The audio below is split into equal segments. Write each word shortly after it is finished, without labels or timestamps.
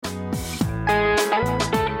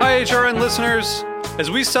HRN listeners.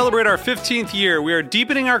 As we celebrate our 15th year, we are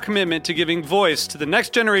deepening our commitment to giving voice to the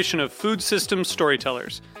next generation of food systems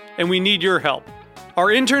storytellers, and we need your help. Our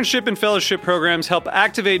internship and fellowship programs help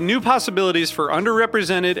activate new possibilities for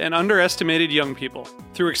underrepresented and underestimated young people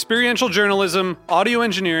through experiential journalism, audio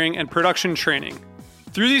engineering, and production training.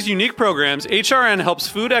 Through these unique programs, HRN helps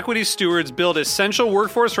food equity stewards build essential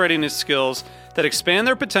workforce readiness skills that expand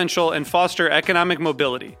their potential and foster economic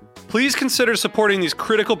mobility. Please consider supporting these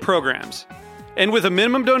critical programs. And with a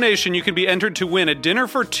minimum donation, you can be entered to win a dinner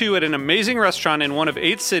for two at an amazing restaurant in one of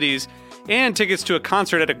 8 cities and tickets to a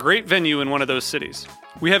concert at a great venue in one of those cities.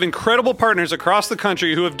 We have incredible partners across the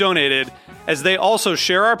country who have donated, as they also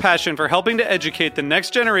share our passion for helping to educate the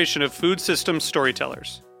next generation of food systems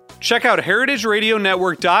storytellers. Check out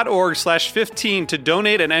heritageradionetwork.org/15 to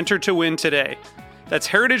donate and enter to win today. That's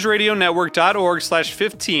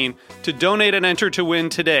heritageradionetwork.org/15 to donate and enter to win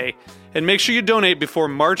today. And make sure you donate before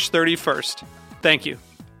March 31st. Thank you.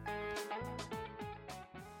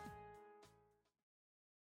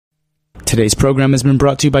 Today's program has been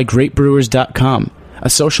brought to you by GreatBrewers.com, a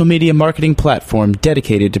social media marketing platform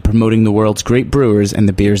dedicated to promoting the world's great brewers and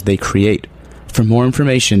the beers they create. For more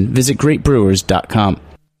information, visit GreatBrewers.com.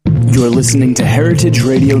 You're listening to Heritage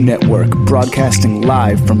Radio Network, broadcasting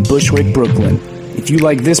live from Bushwick, Brooklyn. If you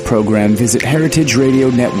like this program, visit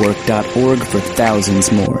heritageradionetwork.org for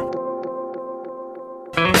thousands more.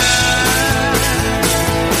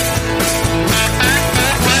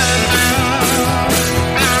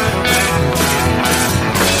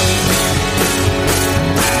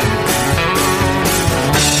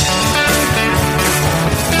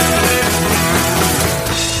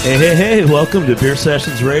 Hey, welcome to Beer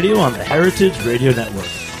Sessions Radio on the Heritage Radio Network.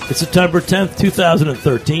 It's September 10th,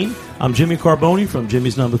 2013. I'm Jimmy Carboni from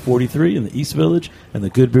Jimmy's Number 43 in the East Village and the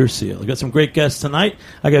Good Beer Seal. I got some great guests tonight.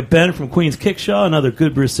 I got Ben from Queens Kickshaw, another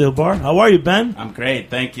Good Beer Seal bar. How are you, Ben? I'm great,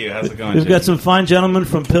 thank you. How's it going, We've Jimmy? got some fine gentlemen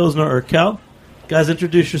from Pilsner Urquell. Guys,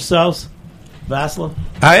 introduce yourselves. Václav.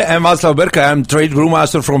 Hi, I'm Václav Berka. I'm trade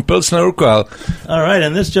brewmaster from Pilsner Urquell. All right,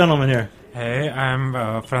 and this gentleman here. Hey,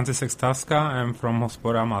 I'm Francis Extaska. I'm from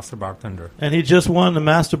Hospoda, Master Bartender. And he just won the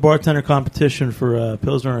Master Bartender competition for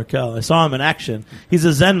Pilsner Urquell. I saw him in action. He's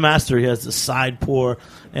a Zen master. He has the side pour,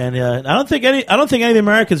 and I don't think any of the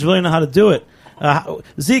Americans really know how to do it.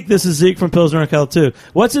 Zeke, this is Zeke from Pilsner Urquell too.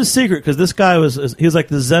 What's his secret? Because this guy was like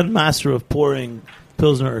the Zen master of pouring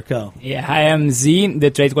Pilsner Urquell. Yeah, I am Z,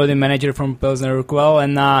 the trade quality manager from Pilsner Urquell,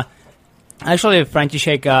 and actually,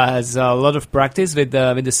 František has a lot of practice with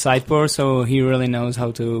the side pour, so he really knows how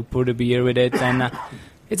to pour the beer with it. And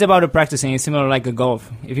it's about the practicing. It's similar like a golf.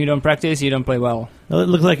 If you don't practice, you don't play well. It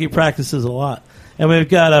looks like he practices a lot. And we've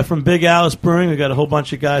got from Big Alice Brewing, we've got a whole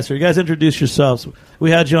bunch of guys here. You guys introduce yourselves. We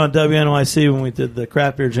had you on WNYC when we did the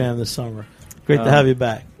Craft Beer Jam this summer. Great to have you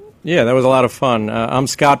back. Yeah, that was a lot of fun. I'm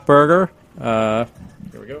Scott Berger. Here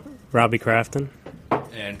we go. Robbie Crafton.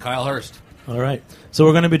 And Kyle Hurst. All right. So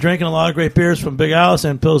we're going to be drinking a lot of great beers from Big Alice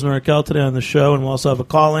and Pilsner Urquell today on the show, and we'll also have a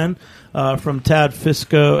call-in from Tad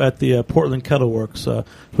Fisco at the Portland Kettle Works,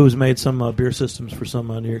 who's made some beer systems for some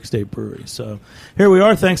New York State breweries. So here we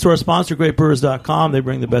are, thanks to our sponsor, GreatBrewers.com. They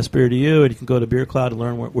bring the best beer to you, and you can go to Beer Cloud to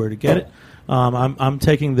learn where to get it. I'm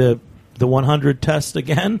taking the 100 test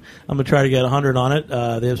again. I'm going to try to get 100 on it.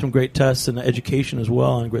 They have some great tests and education as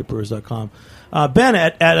well on GreatBrewers.com. Ben,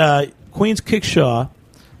 at Queens Kickshaw,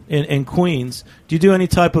 in Queens, do you do any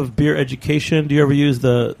type of beer education? Do you ever use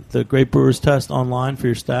the Great Brewers Test online for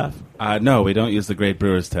your staff? No, we don't use the Great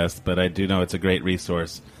Brewers Test, but I do know it's a great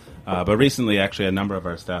resource. But recently, actually, a number of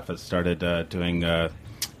our staff has started doing the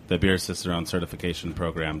Beer Cicerone certification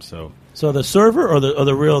program. So the server or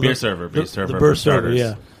the real beer server, the for beer server, starters.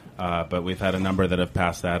 yeah. But we've had a number that have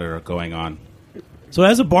passed that or are going on. So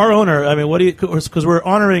as a bar owner, I mean, what do you? Because we're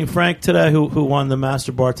honoring Frank today, who won the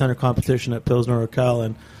Master Bartender competition at Pilsner Urquell,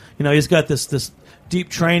 and he's got this deep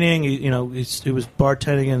training. He was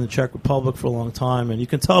bartending in the Czech Republic for a long time, and you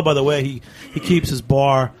can tell by the way he keeps his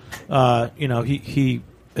bar. He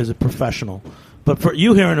is a professional. But for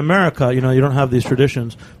you here in America, you don't have these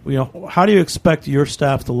traditions. How do you expect your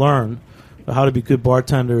staff to learn how to be good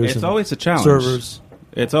bartenders? It's always a challenge. Servers.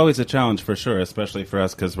 It's always a challenge for sure, especially for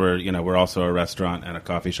us because we're also a restaurant and a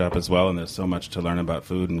coffee shop as well, and there's so much to learn about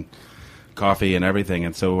food and coffee and everything,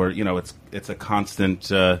 and so it's a constant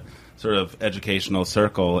sort of educational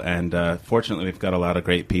circle, and fortunately we've got a lot of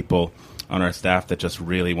great people on our staff that just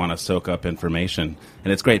really want to soak up information,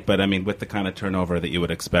 and it's great. But I mean, with the kind of turnover that you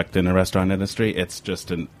would expect in a restaurant industry, it's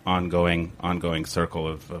just an ongoing circle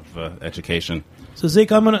of education. So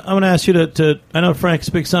Zeke, I'm gonna ask you to I know Frank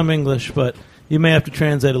speaks some English, but you may have to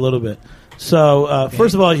translate a little bit. So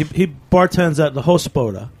first of all, he bartends at the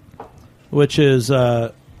Hospoda. which is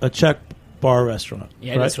a Czech bar restaurant.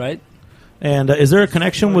 Yeah, that's right. And is there a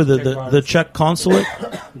connection with the Czech consulate?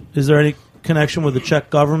 Is there any connection with the Czech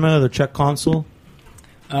government or the Czech consul?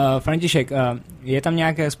 František, je tam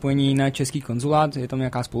nějaké spojení na český konzulát? Je tam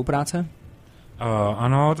nějaká spolupráce?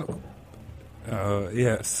 Ano,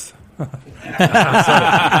 yes.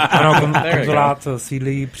 Ano, konzulát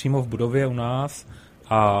sídlí přímo v budově u nás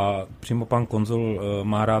a přímo pan konzul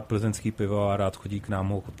má rád plzeňský pivo a rád chodí k nám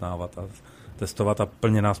ho ochutnávat a testovat a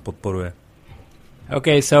plně nás podporuje.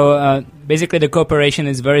 Okay, so basically the cooperation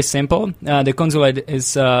is very simple. The consulate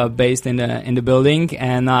is based in the building,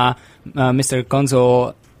 and Mr.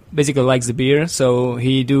 Consul basically likes the beer, so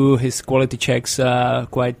he do his quality checks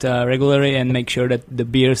quite regularly and make sure that the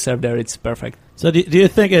beer served there it's perfect. So do you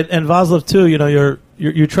think, and Václav too,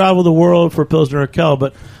 you travel the world for Pilsner Urquell,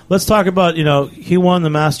 but let's talk about, he won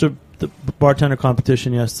the bartender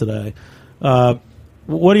competition yesterday.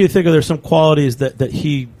 What do you think? Are there some qualities that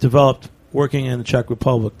he developed working in the Czech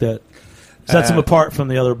Republic that sets him apart from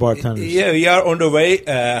the other bartenders? Yeah, we are on the way.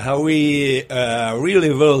 How we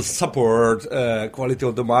really will support quality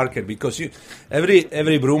of the market, because every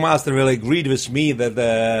brewmaster will agree with me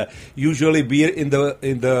that usually beer in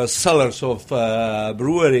the cellars of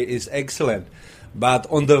brewery is excellent, but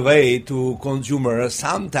on the way to consumer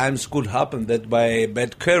sometimes could happen that by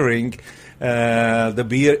bad carrying the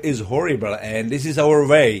beer is horrible, and this is our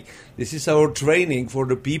way. This is our training for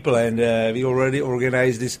the people, and we already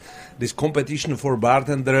organized this competition for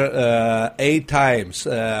bartender 8 times.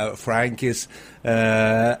 Frank is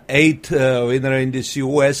 8th winner in this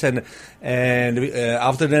US, and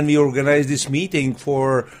after then we organized this meeting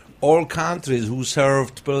for all countries who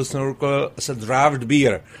served Pilsner Urquell as a draft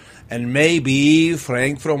beer. And maybe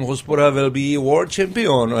Frank from Hospoda will be world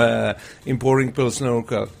champion in pouring Pilsner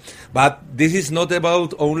Urquell. But this is not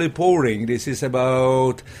about only pouring. This is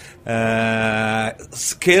about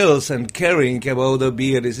skills and caring about the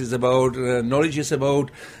beer. This is about knowledge, is about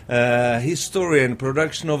history and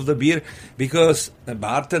production of the beer. Because a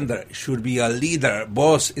bartender should be a leader,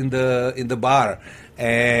 boss in the bar.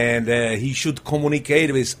 And he should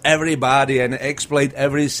communicate with everybody and explain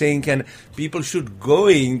everything, and people should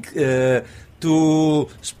going to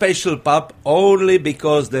special pub only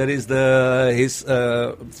because there is his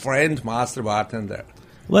friend master bartender.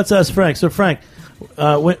 Let's ask Frank. So Frank,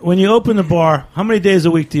 when you open the bar, how many days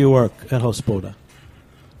a week do you work at Hospoda?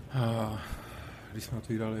 Když jsme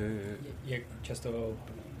otvírali... Jak často,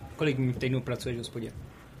 kolik dní v týdnu pracuješ v hospodě?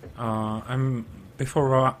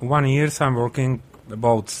 Before 1 year, I'm working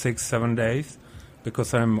about 6-7 days,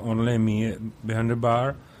 because I'm only me behind the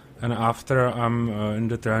bar, and after I'm in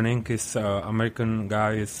the training, is American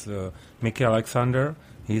guy is Mickey Alexander.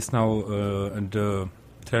 He's now in the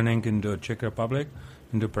training in the Czech Republic,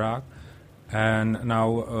 in the Prague, and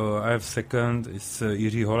now I have second is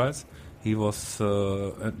Jiří Holec. He was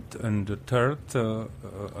in the third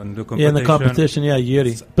in the competition. Yeah, in the competition, yeah,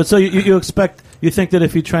 Jiří. But so you think that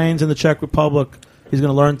if he trains in the Czech Republic, he's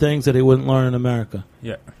going to learn things that he wouldn't learn in America?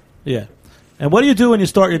 Yeah. Yeah. And what do you do when you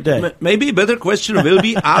start your day? Maybe a better question will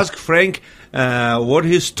be ask Frank what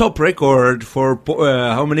his top record for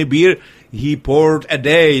how many beer he poured a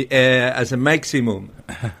day as a maximum.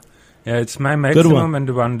 Yeah, it's my maximum, and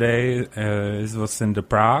one day it was in the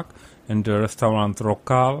Prague, in the restaurant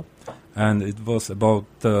Rokal, and it was about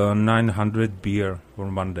 900 beer for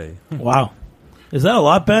one day. Wow. Is that a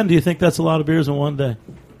lot, Ben? Do you think that's a lot of beers in one day?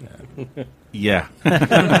 Yeah.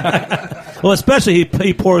 Well, especially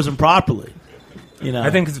he pours them properly. I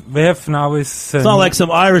think we have now is... it's not like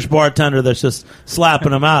some Irish bartender that's just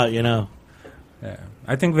slapping them out, Yeah.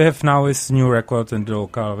 I think we have now is new record in the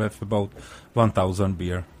local. We have about 1,000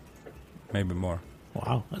 beer. Maybe more.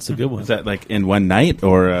 Wow, that's a good one. Is that like in one night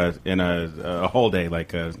or in a whole day,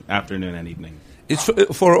 like afternoon and evening? It's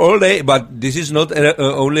for all day, but this is not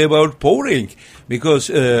only about pouring, because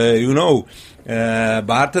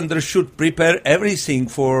bartenders should prepare everything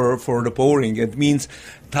for the pouring. It means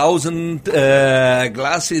 1,000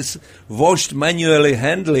 glasses washed manually,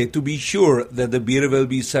 handily, to be sure that the beer will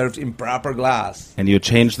be served in proper glass. And you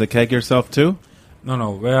change the keg yourself too?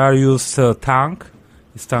 No. We are use tank.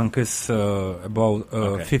 This tank is about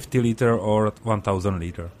 50 liter or 1,000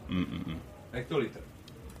 liter.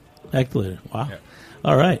 Hectoliter. Wow. Yeah.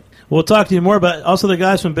 All right. We'll talk to you more about. Also, the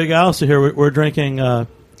guys from Big Alice are here. We're drinking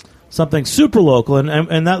something super local,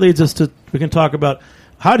 and that leads us to. We can talk about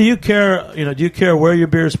how do you care. Do you care where your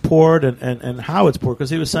beer is poured and how it's poured? Because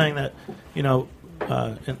he was saying that in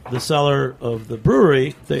the cellar of the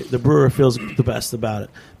brewery, the brewer feels the best about it.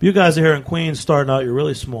 But you guys are here in Queens, starting out. You're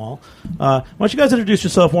really small. Why don't you guys introduce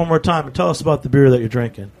yourself one more time and tell us about the beer that you're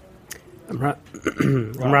drinking? I'm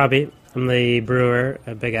Robbie. I'm the brewer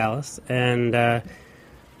at Big Alice, and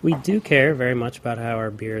we do care very much about how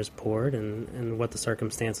our beer is poured and what the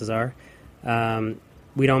circumstances are.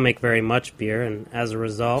 We don't make very much beer, and as a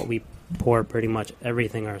result, we pour pretty much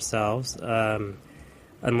everything ourselves,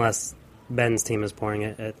 unless Ben's team is pouring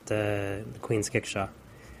it at the Queen's Kickshaw.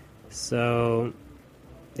 So,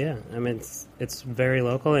 yeah, I mean, it's very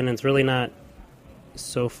local, and it's really not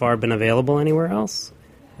so far been available anywhere else.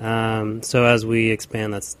 So as we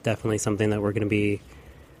expand, that's definitely something that we're going to be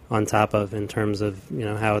on top of in terms of, you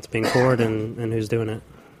know, how it's being poured and who's doing it.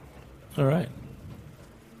 All right.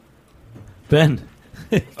 Ben.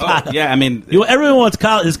 I mean... everyone wants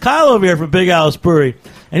Kyle. Is Kyle over here from Big Alice Brewery,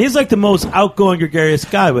 and he's like the most outgoing, gregarious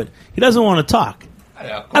guy, but he doesn't want to talk.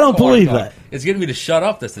 I don't believe that. It's getting me to shut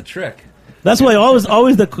up. That's the trick. That's why always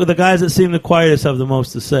the guys that seem the quietest have the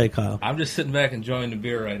most to say, Kyle. I'm just sitting back enjoying the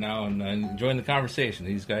beer right now and enjoying the conversation.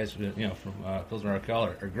 These guys, from Pilsner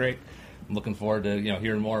Urquell are great. I'm looking forward to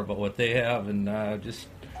hearing more about what they have and just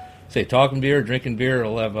talking beer, drinking beer.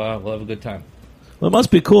 We'll have a good time. Well, it must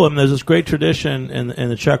be cool. I mean, there's this great tradition in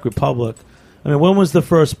the Czech Republic. I mean, when was the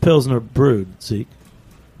first Pilsner brewed, Zeke?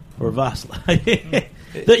 Or Vasla?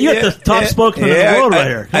 You're the top spokesman in the world right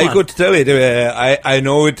here. I could tell it. I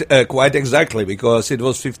know it quite exactly because it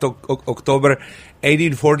was 5th October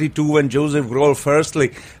 1842 when Joseph Groll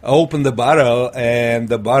firstly opened the barrel, and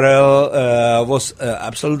the barrel was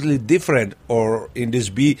absolutely different. Or in this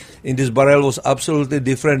barrel was absolutely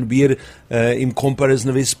different beer in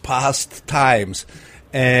comparison with past times.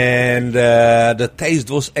 And the taste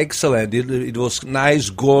was excellent. It was nice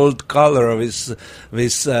gold color with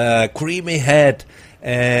creamy head.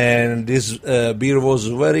 And this beer was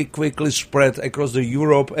very quickly spread across the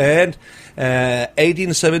Europe. And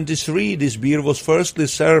 1873, this beer was firstly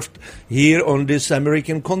served here on this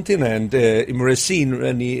American continent in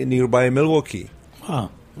Racine, nearby Milwaukee. Wow.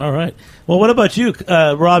 All right. Well, what about you,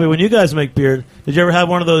 Robbie? When you guys make beer, did you ever have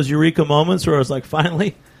one of those eureka moments where it's like,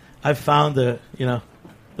 finally, I found the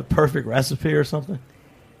perfect recipe or something?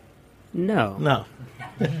 No.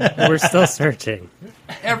 We're still searching.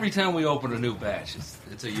 Every time we open a new batch,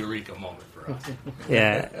 it's a eureka moment for us.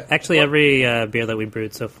 Yeah, actually every beer that we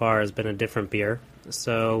brewed so far has been a different beer.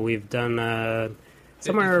 So we've done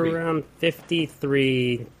somewhere 53. Around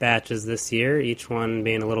 53 batches this year, each one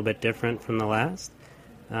being a little bit different from the last.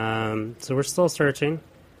 So we're still searching.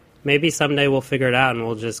 Maybe someday we'll figure it out and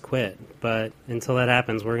we'll just quit. But until that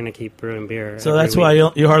happens, we're going to keep brewing beer. So that's why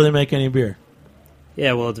you hardly make any beer?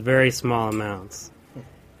 Yeah, well, it's very small amounts.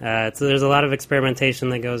 So there's a lot of experimentation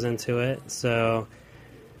that goes into it. So,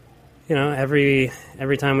 every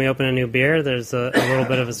time we open a new beer, there's a little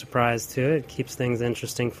bit of a surprise to it. It keeps things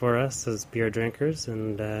interesting for us as beer drinkers,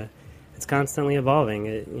 and it's constantly evolving.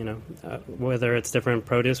 Whether it's different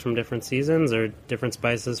produce from different seasons or different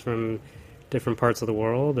spices from different parts of the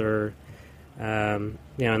world, or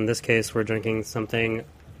in this case, we're drinking something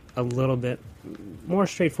a little bit more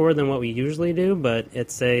straightforward than what we usually do, but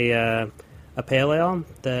it's a pale ale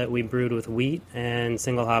that we brewed with wheat and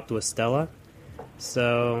single hopped with Stella.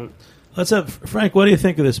 So, let's have Frank. What do you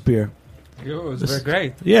think of this beer? It was very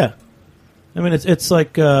great. Yeah, I mean it's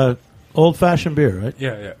like old fashioned beer, right?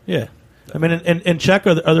 Yeah. I mean, in Czech,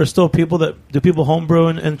 are there still people do people homebrew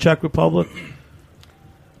in Czech Republic?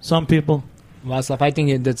 Some people. Václav, I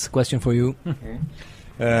think that's a question for you.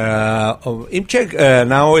 In Czech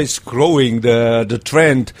now is growing the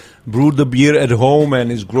trend brew the beer at home,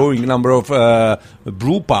 and is growing number of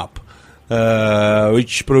brew pub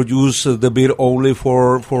which produce the beer only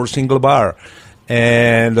for single bar.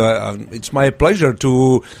 And it's my pleasure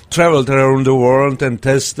to travel around the world and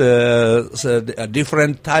test a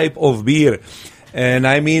different type of beer. And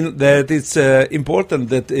I mean that it's important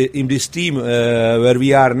that in this team where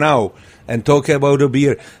we are now, and talk about the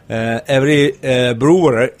beer, every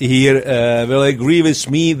brewer here will agree with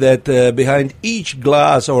me that behind each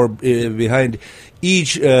glass or behind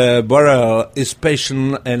each barrel is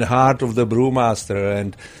passion and heart of the brewmaster,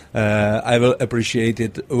 and I will appreciate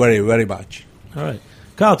it very, very much. All right.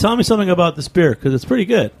 Kyle, tell me something about this beer, because it's pretty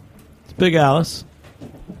good. It's Big Alice.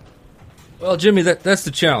 Well, Jimmy, that's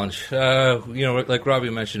the challenge. Like Robbie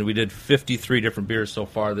mentioned, we did 53 different beers so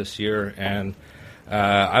far this year, and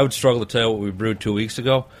I would struggle to tell you what we brewed 2 weeks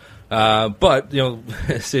ago. But,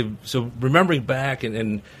 so remembering back,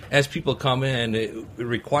 and as people come in, it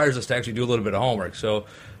requires us to actually do a little bit of homework. So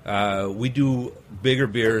we do bigger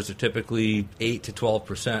beers that are typically 8 to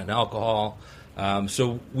 12% in alcohol.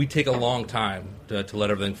 So we take a long time to let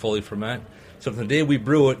everything fully ferment. So from the day we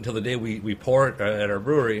brew it until the day we pour it at our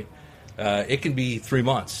brewery, it can be 3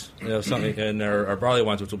 months. And our barley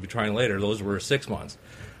wines, which we'll be trying later, those were 6 months.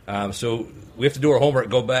 So we have to do our homework,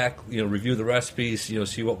 go back, review the recipes,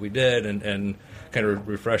 see what we did, and kind of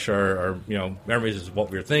refresh our memories of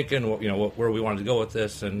what we were thinking, where we wanted to go with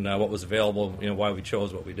this, and what was available, why we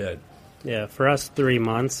chose what we did. Yeah, for us, 3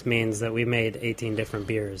 months means that we made 18 different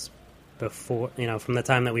beers before, from the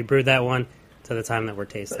time that we brewed that one to the time that we're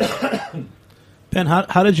tasting it. Ben,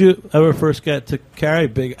 how did you ever first get to carry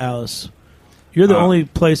Big Alice? You're the only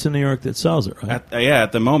place in New York that sells it, right?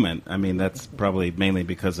 At the moment. I mean, that's probably mainly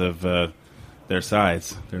because of their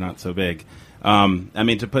size. They're not so big.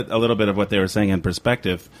 To put a little bit of what they were saying in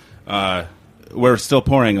perspective, we're still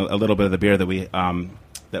pouring a little bit of the beer that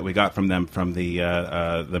we got from them from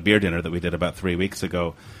the beer dinner that we did about 3 weeks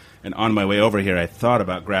ago. And on my way over here, I thought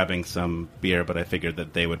about grabbing some beer, but I figured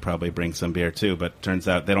that they would probably bring some beer too. But turns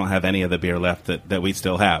out they don't have any of the beer left that we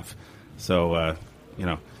still have. So,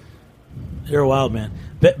 You're a wild man.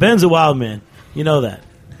 Ben's a wild man. You know that.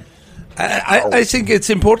 I think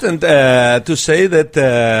it's important to say that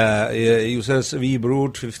you says we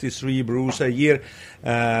brewed 53 brews a year.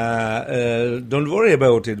 Don't worry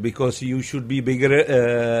about it, because you should be bigger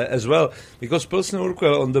as well. Because Pilsner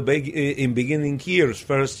Urquell on the in beginning years,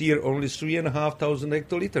 first year only 3,500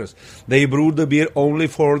 hectoliters. They brewed the beer only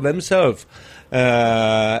for themselves,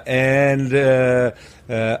 and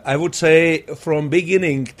I would say from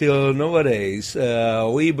beginning till nowadays,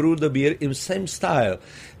 we brew the beer in same style.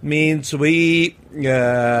 Means we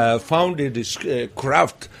founded this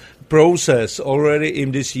craft process already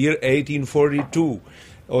in this year 1842.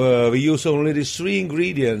 We use only these 3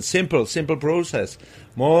 ingredients, simple process: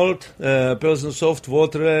 malt, Pilsner soft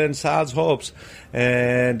water, and Saaz hops.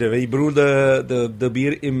 And we brew the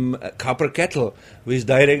beer in a copper kettle with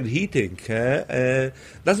direct heating.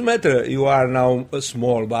 Doesn't matter you are now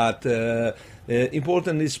small, but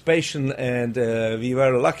important is passion, and we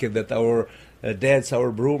were lucky that our dads,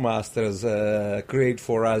 our brewmasters, create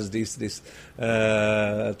for us this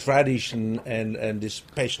tradition and this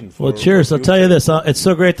passion for. Well, cheers! I'll tell you this: it's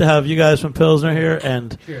so great to have you guys from Pilsner here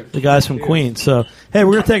and the guys from Queens. So, hey,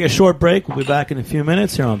 we're going to take a short break. We'll be back in a few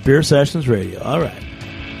minutes here on Beer Sessions Radio. All right.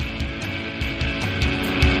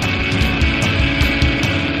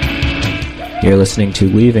 You're listening to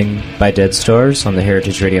Leaving by Dead Stars on the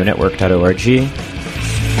heritageradionetwork.org.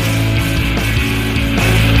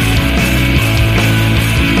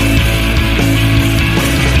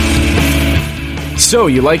 So,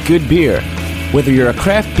 you like good beer? Whether you're a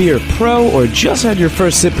craft beer pro or just had your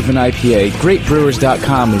first sip of an IPA,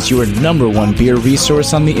 GreatBrewers.com is your #1 beer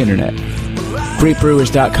resource on the internet.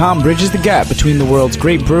 GreatBrewers.com bridges the gap between the world's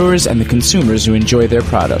great brewers and the consumers who enjoy their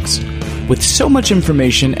products. With so much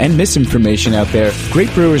information and misinformation out there,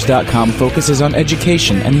 GreatBrewers.com focuses on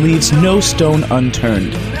education and leaves no stone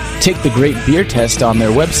unturned. Take the Great Beer Test on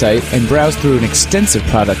their website and browse through an extensive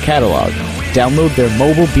product catalog. Download their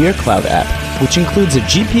mobile Beer Cloud app, which includes a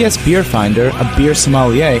GPS beer finder, a beer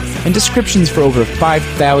sommelier, and descriptions for over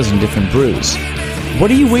 5,000 different brews.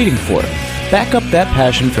 What are you waiting for? Back up that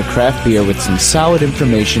passion for craft beer with some solid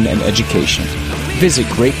information and education. Visit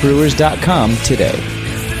GreatBrewers.com today.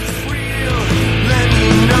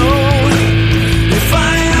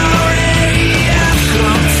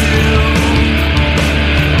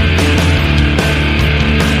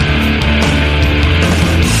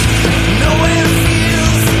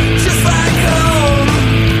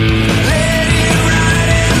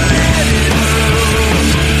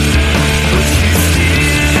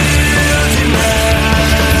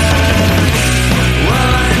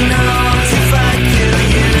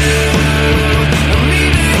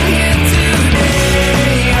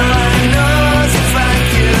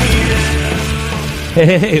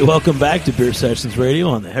 Hey, welcome back to Beer Sessions Radio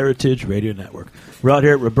on the Heritage Radio Network. We're out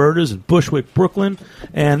here at Roberta's in Bushwick, Brooklyn,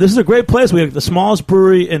 and this is a great place. We have the smallest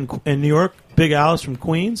brewery in New York, Big Alice from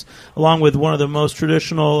Queens, along with one of the most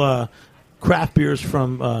traditional craft beers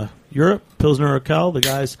from Europe, Pilsner Urquell. The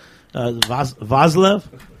guys, Vazlev,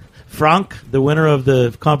 Frank, the winner of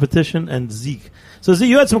the competition, and Zeke. So, Zeke,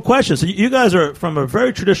 you had some questions. So you guys are from a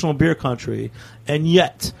very traditional beer country, and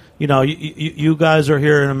yet, you guys are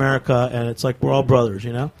here in America, and it's like we're all brothers,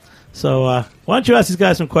 So why don't you ask these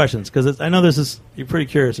guys some questions? Because I know you're pretty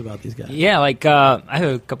curious about these guys. Yeah, I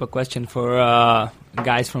have a couple of questions for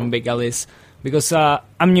guys from Big Alice. Because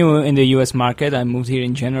I'm new in the U.S. market. I moved here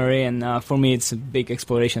in January, and for me it's a big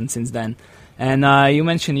exploration since then. And you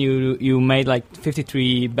mentioned you made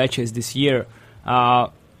 53 batches this year.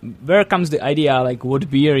 Where comes the idea, what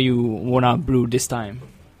beer you want to brew this time?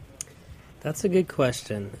 That's a good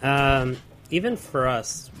question. Even for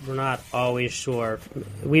us, we're not always sure.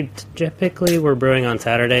 We're brewing on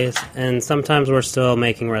Saturdays, and sometimes we're still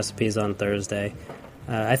making recipes on Thursday.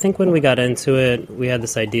 I think when we got into it, we had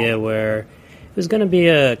this idea where it was going to be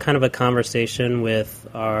a kind of a conversation with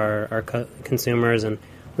our consumers, and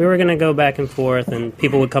we were going to go back and forth, and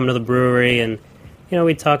people would come to the brewery, and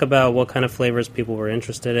we'd talk about what kind of flavors people were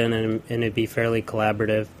interested in, and it'd be fairly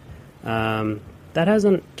collaborative. That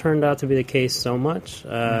hasn't turned out to be the case so much.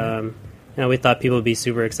 We thought people would be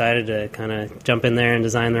super excited to kind of jump in there and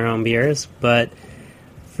design their own beers, but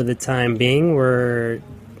for the time being, we're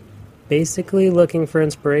basically looking for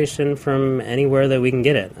inspiration from anywhere that we can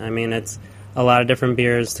get it. I mean, it's a lot of different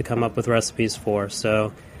beers to come up with recipes for,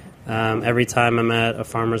 so every time I'm at a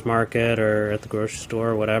farmer's market or at the grocery store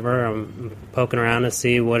or whatever, I'm poking around to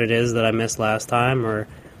see what it is that I missed last time or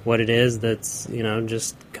what it is that's,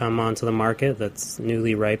 just come onto the market that's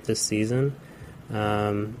newly ripe this season.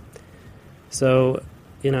 So,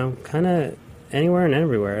 kind of anywhere and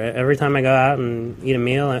everywhere. Every time I go out and eat a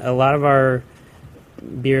meal, a lot of our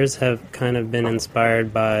beers have kind of been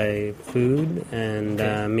inspired by food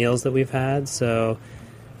and meals that we've had. So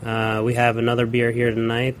we have another beer here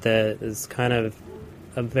tonight that is kind of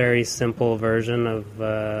a very simple version of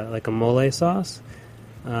like a mole sauce.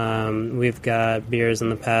 We've got beers in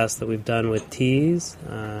the past that we've done with teas.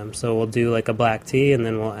 So we'll do like a black tea, and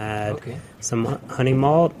then we'll add some honey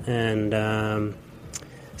malt and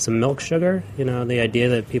some milk sugar. The idea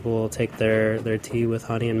that people will take their tea with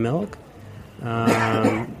honey and milk.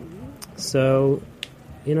 So,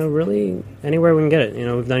 really anywhere we can get it.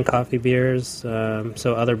 We've done coffee beers,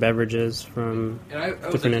 so other beverages from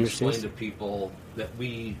different industries. Explain to people that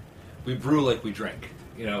we brew like we drink.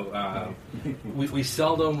 We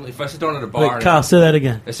seldom, if I sit down at a bar... Wait, Kyle, say that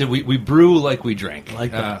again. I said we brew like we drink.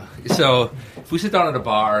 Like that. So if we sit down at a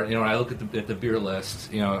bar, and I look at the beer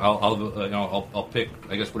list, I'll pick,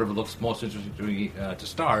 I guess, whatever looks most interesting to me to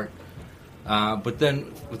start. But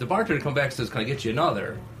then if the bartender comes back and says, "Can I get you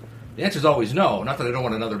another?" The answer is always no. Not that I don't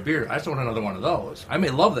want another beer. I just want another one of those. I may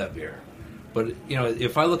love that beer. But,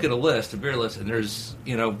 if I look at a beer list, and there's,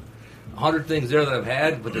 100 things there that I've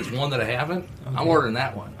had, but there's one that I haven't, I'm ordering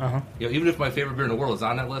that one. Even if my favorite beer in the world is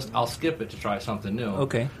on that list, I'll skip it to try something new.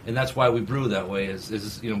 Okay. And that's why we brew that way.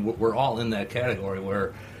 Is we're all in that category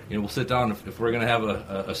where we'll sit down if we're going to have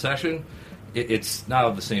a session. It's not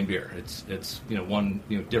of the same beer. It's one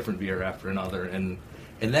different beer after another, and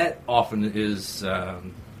that often is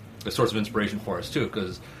a source of inspiration for us too.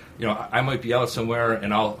 Because I might be out somewhere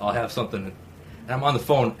and I'll have something. And I'm on the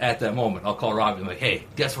phone at that moment. I'll call Robbie and be like, "Hey,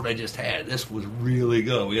 guess what I just had? This was really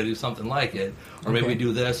good. We got to do something like it, or maybe we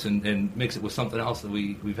do this and mix it with something else that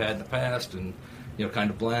we've had in the past, and kind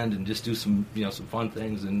of blend and just do some some fun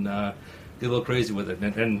things and get a little crazy with it."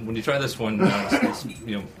 And when you try this one, this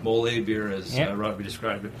mole beer, as Robbie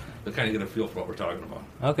described it, you'll kind of get a feel for what we're talking about.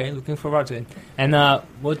 Okay, looking forward to it. And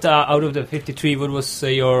what out of the 53, what was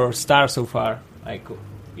your star so far? Like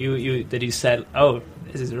you said, "Oh,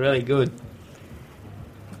 this is really good."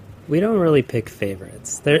 We don't really pick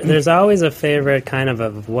favorites. There's always a favorite kind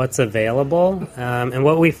of what's available. And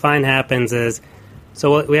what we find happens is,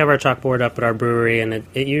 so we have our chalkboard up at our brewery, and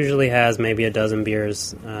it usually has maybe a dozen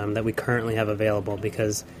beers that we currently have available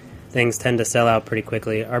because things tend to sell out pretty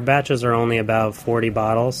quickly. Our batches are only about 40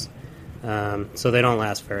 bottles, so they don't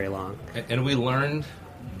last very long. And we learned,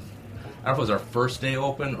 I don't know if it was our first day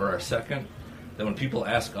open or our second, that when people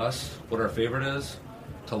ask us what our favorite is,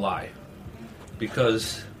 to lie.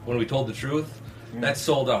 Because when we told the truth, that's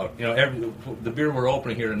sold out. The beer we're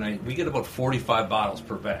opening here tonight, we get about 45 bottles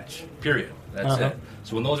per batch. Period. That's it.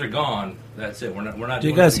 So when those are gone, that's it. We're not. Do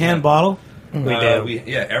you guys hand bottle? We do.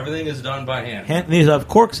 Everything is done by hand. These have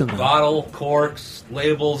corks in them. Bottle, corks,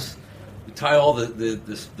 labels. We tie all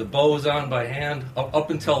the bows on by hand. Up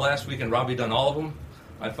until last weekend, Robbie done all of them.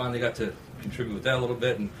 I finally got to contribute with that a little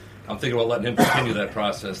bit, and I'm thinking about letting him continue that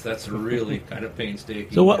process. That's really kind of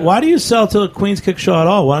painstaking. So why do you sell to the Queen's Kick Show at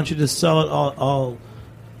all? Why don't you just sell it all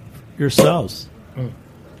yourselves?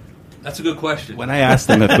 That's a good question. When I asked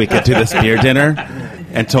them if we could do this beer dinner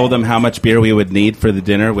and told them how much beer we would need for the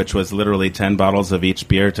dinner, which was literally 10 bottles of each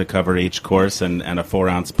beer to cover each course and a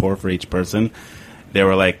 4-ounce pour for each person, they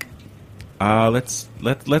were like, let's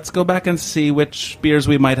go back and see which beers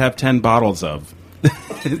we might have 10 bottles of.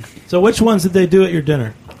 So which ones did they do at your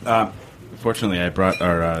dinner? Fortunately, I brought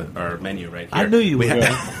our menu right here. I knew you would.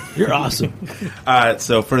 You're awesome.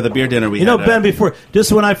 So for the beer dinner, we Ben, before,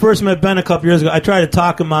 just when I first met Ben a couple years ago, I tried to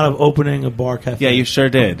talk him out of opening a bar cafe. Yeah, you sure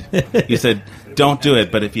did. You said, don't do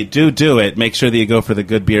it, but if you do it, make sure that you go for the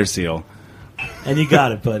good beer seal. And you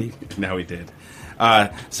got it, buddy. No, we did.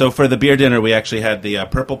 So for the beer dinner, we actually had the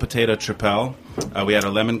Purple Potato Tripel. We had a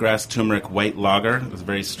lemongrass turmeric white lager. It was a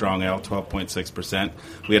very strong ale, 12.6%.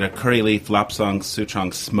 We had a curry leaf Lapsang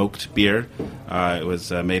Souchong smoked beer. It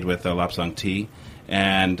was made with Lapsang tea.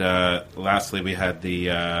 And lastly, we had the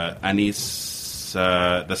anise,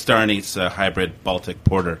 the Star Anise hybrid Baltic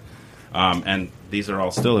Porter. And these are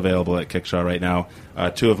all still available at Kickshaw right now.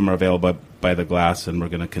 2 of them are available by the glass, and we're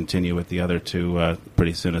going to continue with the other 2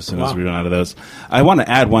 pretty soon as we run out of those. I want to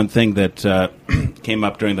add one thing that came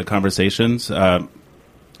up during the conversations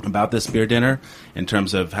about this beer dinner in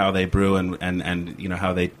terms of how they brew and you know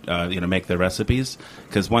how they make their recipes.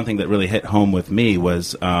 Because one thing that really hit home with me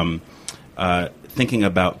was thinking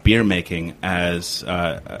about beer making as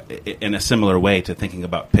in a similar way to thinking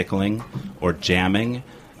about pickling or jamming.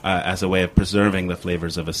 As a way of preserving the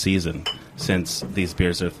flavors of a season, since these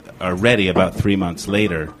beers are ready about 3 months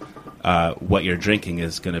later, what you're drinking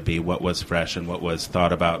is going to be what was fresh and what was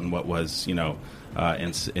thought about and what was where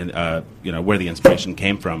the inspiration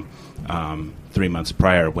came from 3 months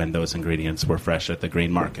prior when those ingredients were fresh at the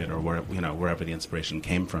green market or wherever the inspiration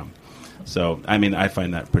came from. So I mean, I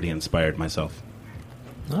find that pretty inspired myself.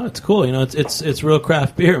 Oh, it's cool. It's real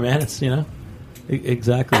craft beer, man. It's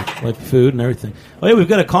exactly like food and everything. Oh yeah, we've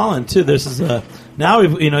got a call-in too. This is now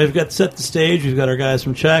we've got set the stage. We've got our guys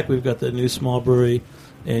from Czech. We've got the new small brewery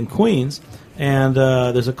in Queens, and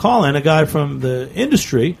there's a call-in. A guy from the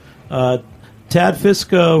industry, Tad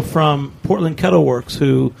Fisco from Portland Kettle Works,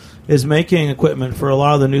 who is making equipment for a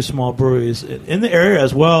lot of the new small breweries in the area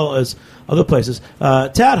as well as other places.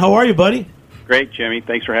 Tad, how are you, buddy? Great, Jimmy.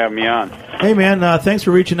 Thanks for having me on. Hey, man. Thanks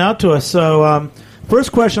for reaching out to us. So.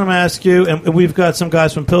 First question I'm going to ask you, and we've got some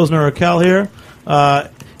guys from Pilsner Urquell here,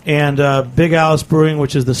 and Big Alice Brewing,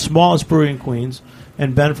 which is the smallest brewery in Queens,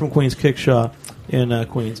 and Ben from Queens Kickshaw in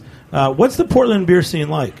Queens. What's the Portland beer scene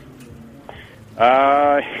like?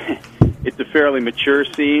 It's a fairly mature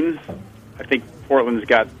scene. I think Portland's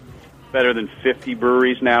got better than 50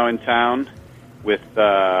 breweries now in town, with,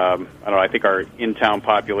 I think our in-town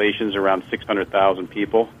population's around 600,000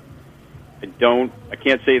 people. I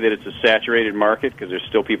can't say that it's a saturated market because there's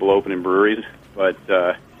still people opening breweries, but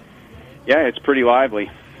it's pretty lively.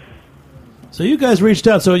 So you guys reached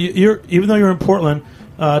out. So even though you're in Portland,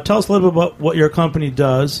 tell us a little bit about what your company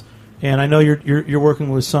does. And I know you're working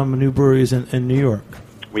with some new breweries in New York.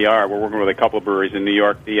 We are. We're working with a couple of breweries in New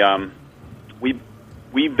York. We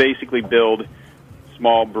basically build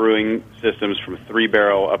small brewing systems from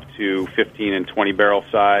 3-barrel up to 15 and 20-barrel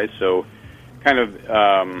size. So kind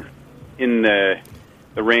of in the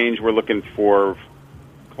range, we're looking for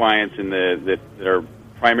clients that are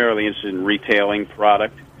primarily interested in retailing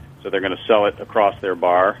product, so they're going to sell it across their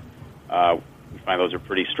bar. We find those are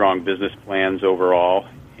pretty strong business plans overall.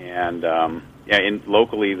 And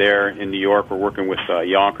locally there in New York, we're working with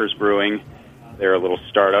Yonkers Brewing. They're a little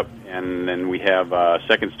startup, and then we have a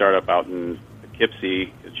second startup out in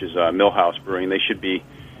Poughkeepsie, which is Millhouse Brewing.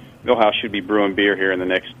 Millhouse should be brewing beer here in the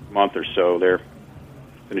next month or so. They're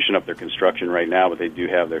finishing up their construction right now, but they do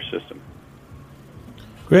have their system.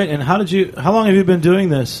 Great. And how long have you been doing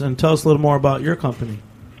this? And tell us a little more about your company.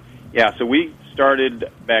 Yeah, so we started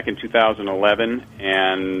back in 2011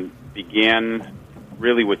 and began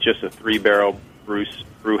really with just a 3-barrel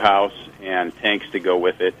brew house and tanks to go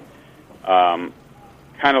with it. Kind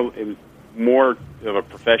of more of a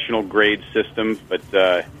professional grade system, but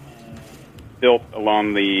built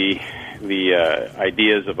along the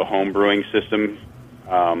ideas of a home brewing system.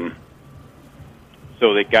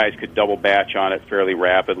 So that guys could double batch on it fairly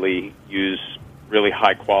rapidly, use really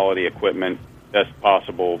high-quality equipment, best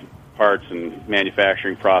possible parts and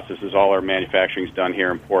manufacturing processes. All our manufacturing is done here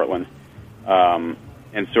in Portland, and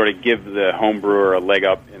sort of give the home brewer a leg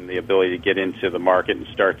up in the ability to get into the market and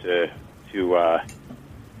start to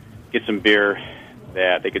get some beer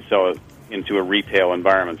that they could sell into a retail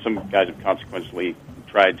environment. Some guys have consequently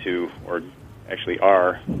tried to, or actually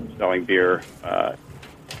are, selling beer as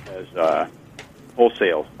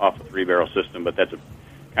wholesale off a 3-barrel system, but that's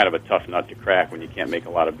kind of a tough nut to crack when you can't make a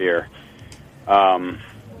lot of beer.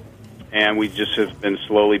 And we just have been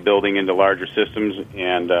slowly building into larger systems,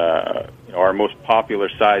 and our most popular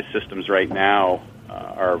size systems right now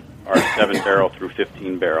are 7-barrel through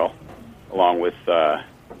 15-barrel, along with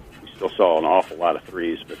we still sell an awful lot of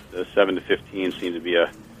 3s, but the 7 to 15 seem to be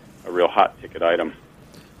a real hot ticket item.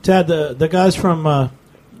 Tad, the guys from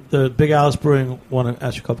the Big Alice Brewing want to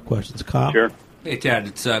ask you a couple questions. Kyle? Sure. Hey, Tad,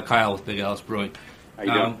 it's Kyle with Big Alice Brewing. How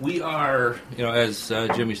you doing? We are, as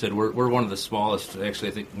Jimmy said, we're one of the smallest. Actually,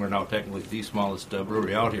 I think we're now technically the smallest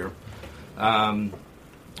brewery out here.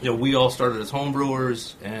 We all started as home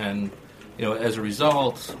brewers, and as a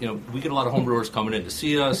result, we get a lot of homebrewers coming in to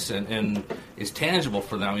see us, and it's tangible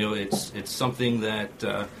for them. It's something that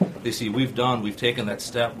they see we've done. We've taken that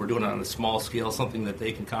step. We're doing it on a small scale, something that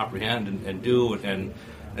they can comprehend and do, and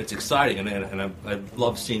it's exciting. And I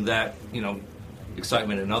love seeing that,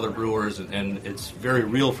 excitement in other brewers, and it's very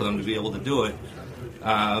real for them to be able to do it.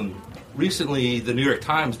 Recently, the New York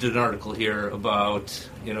Times did an article here about,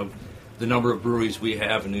 the number of breweries we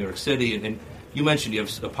have in New York City, and you mentioned you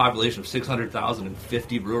have a population of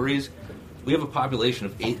 600,050 breweries. We have a population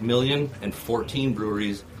of 8 million and 14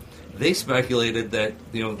 breweries. They speculated that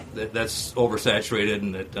that's oversaturated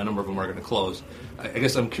and that a number of them are going to close. I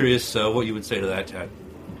guess I'm curious what you would say to that, Ted.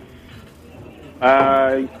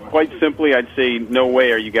 Quite simply, I'd say no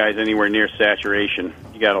way are you guys anywhere near saturation.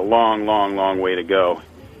 You got a long, long, long way to go.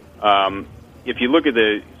 If you look at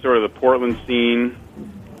the sort of the Portland scene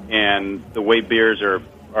and the way beers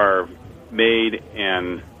are made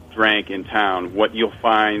and drank in town, what you'll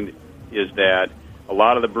find is that a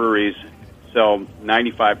lot of the breweries sell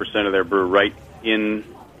 95% of their brew right in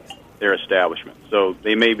their establishment. So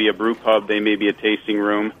they may be a brew pub, they may be a tasting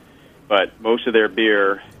room, but most of their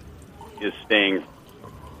beer is staying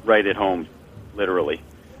right at home, literally.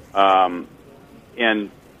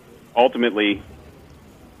 And ultimately,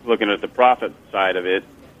 looking at the profit side of it,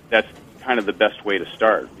 that's kind of the best way to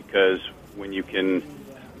start, because when you can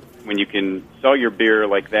sell your beer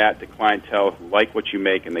like that to clientele who like what you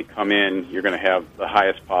make and they come in, you're going to have the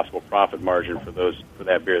highest possible profit margin for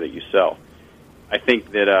that beer that you sell. I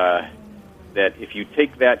think that that if you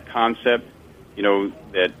take that concept,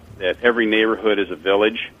 that every neighborhood is a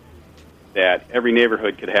village, that every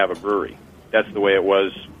neighborhood could have a brewery. That's the way it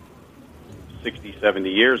was 60,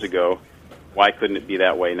 70 years ago. Why couldn't it be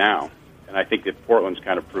that way now? And I think that Portland's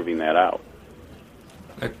kind of proving that out.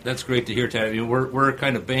 That's great to hear, Ted. I mean, we're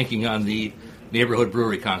kind of banking on the neighborhood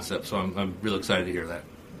brewery concept, so I'm really excited to hear that.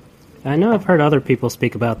 I know I've heard other people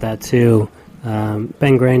speak about that too.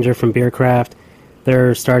 Ben Granger from Beercraft,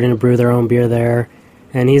 they're starting to brew their own beer there,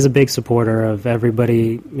 and he's a big supporter of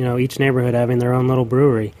everybody, each neighborhood having their own little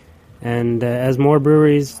brewery. And as more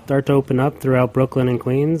breweries start to open up throughout Brooklyn and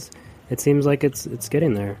Queens, it seems like it's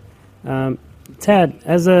getting there. Ted,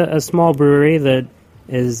 as a small brewery that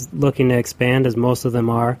is looking to expand, as most of them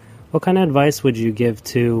are, what kind of advice would you give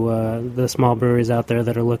to the small breweries out there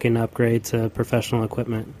that are looking to upgrade to professional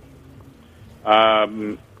equipment?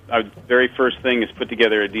 The very first thing is put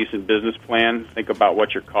together a decent business plan. Think about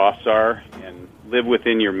what your costs are and live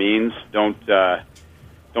within your means. Don't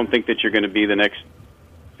think that you're going to be the next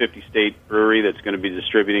 50-state brewery that's going to be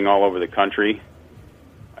distributing all over the country.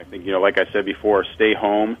 I think, like I said before, stay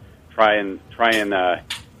home. Try and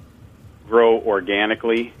grow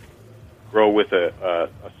organically, grow with a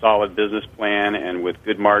solid business plan and with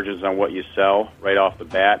good margins on what you sell right off the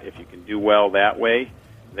bat. If you can do well that way,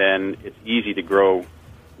 then it's easy to grow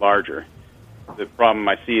larger. The problem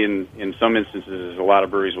I see in some instances is a lot of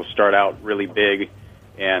breweries will start out really big,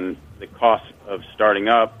 and the cost of starting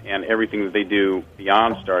up and everything that they do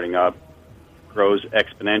beyond starting up grows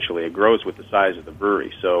exponentially. It grows with the size of the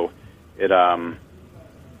brewery. So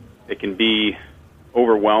it can be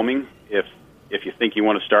overwhelming. If you think you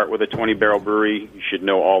want to start with a 20-barrel brewery, you should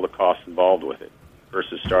know all the costs involved with it,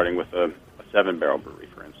 versus starting with a 7-barrel brewery,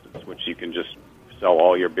 for instance, which you can just sell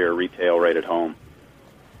all your beer retail right at home.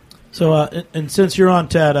 So, and since you're on,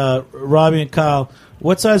 Ted, Robbie and Kyle,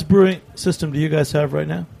 what size brewing system do you guys have right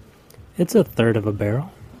now? It's a third of a barrel.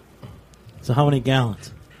 So how many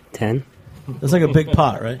gallons? 10. That's like a big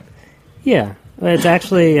pot, right? Yeah. It's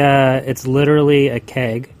actually, it's literally a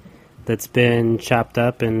keg that's been chopped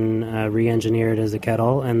up and re-engineered as a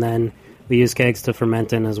kettle, and then we use kegs to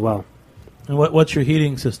ferment in as well. And what's your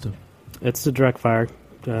heating system? It's a direct fire,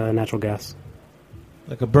 natural gas.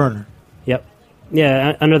 Like a burner? Yep.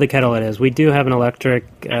 Yeah, under the kettle it is. We do have an electric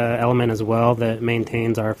element as well that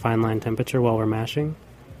maintains our fine line temperature while we're mashing.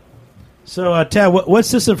 So, Ted, what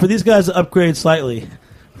system, for these guys to upgrade slightly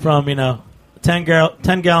from,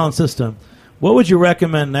 10-gallon system, what would you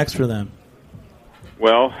recommend next for them?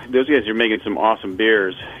 Well, those guys are making some awesome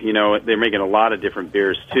beers. They're making a lot of different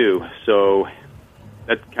beers, too. So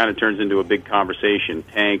that kind of turns into a big conversation.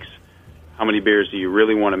 Tanks, how many beers do you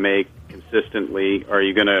really want to make consistently? Are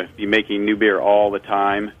you going to be making new beer all the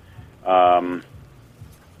time?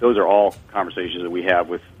 Those are all conversations that we have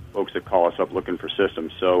with folks that call us up looking for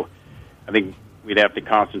systems. So I think we'd have to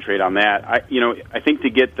concentrate on that. I think to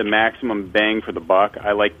get the maximum bang for the buck,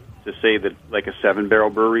 I like to say that like a 7-barrel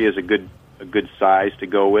brewery is a good size to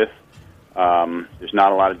go with. There's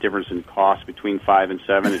not a lot of difference in cost between 5 and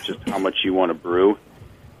 7. It's just how much you want to brew.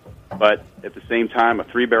 But at the same time, a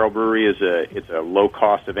 3-barrel brewery it's a low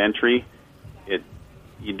cost of entry,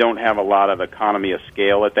 you don't have a lot of economy of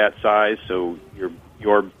scale at that size, so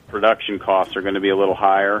your production costs are going to be a little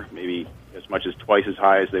higher, maybe as much as twice as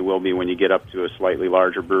high as they will be when you get up to a slightly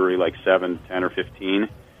larger brewery like 7, 10, or 15.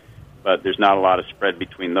 But there's not a lot of spread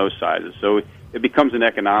between those sizes. So it becomes an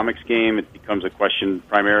economics game. It becomes a question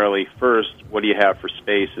primarily, first, what do you have for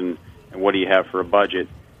space and what do you have for a budget?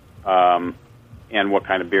 And what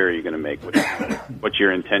kind of beer are you going to make? What's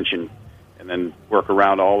your intention? And then work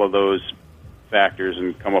around all of those factors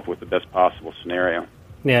and come up with the best possible scenario.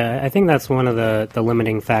 Yeah, I think that's one of the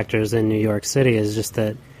limiting factors in New York City is just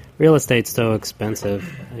that real estate's so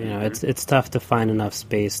expensive. You know, it's tough to find enough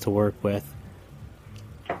space to work with.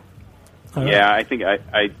 Yeah, I think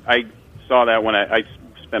I saw that when I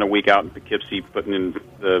spent a week out in Poughkeepsie putting in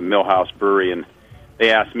the Millhouse Brewery, and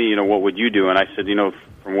they asked me, what would you do? And I said,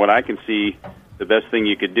 from what I can see, the best thing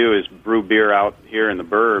you could do is brew beer out here in the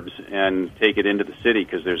burbs and take it into the city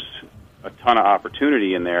because there's a ton of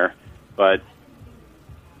opportunity in there, but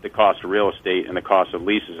the cost of real estate and the cost of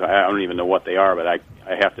leases, I don't even know what they are, but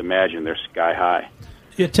I have to imagine they're sky high.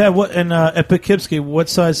 Yeah, Ted, at Poughkeepsie, what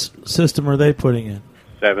size system are they putting in?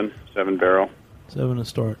 7 barrel. 7 to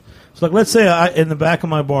start. So, let's say in the back of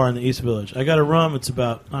my bar in the East Village, I got a room. It's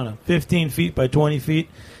about 15 feet by 20 feet.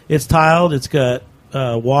 It's tiled. It's got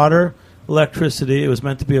water, electricity. It was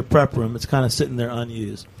meant to be a prep room. It's kind of sitting there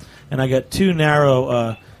unused, and I got 2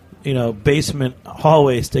 narrow, basement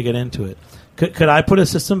hallways to get into it. Could I put a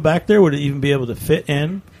system back there? Would it even be able to fit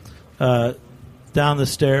in down the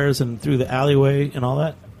stairs and through the alleyway and all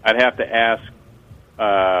that? I'd have to ask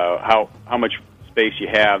how much space you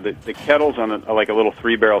have. The kettles on a little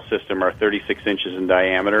 3-barrel system are 36 inches in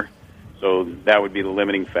diameter, so that would be the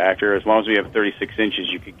limiting factor. As long as we have 36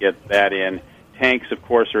 inches, you could get that in. Tanks, of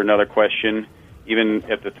course, are another question. Even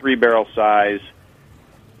at the 3-barrel size,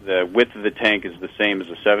 the width of the tank is the same as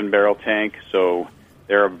a 7-barrel tank, so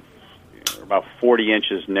they're about 40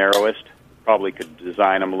 inches narrowest. Probably could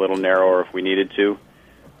design them a little narrower if we needed to.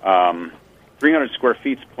 300 square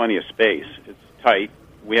feet is plenty of space. It's tight.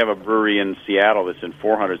 We have a brewery in Seattle that's in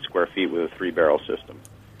 400 square feet with a 3-barrel system.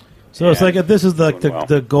 So it's like this is like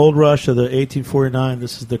the gold rush of the 1849.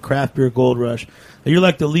 This is the craft beer gold rush. You're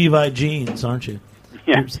like the Levi Jeans, aren't you?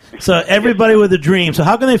 Yeah. So everybody with a dream. So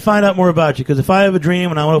how can they find out more about you? Because if I have a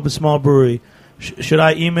dream and I want to open a small brewery, should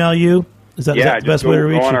I email you? Is that the best way to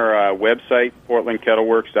reach you? Go on our website,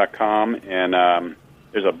 portlandkettleworks.com, and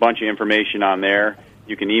there's a bunch of information on there.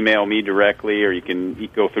 You can email me directly, or you can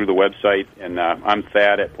go through the website, and I'm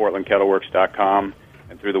Thad at portlandkettleworks.com.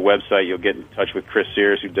 And through the website, you'll get in touch with Chris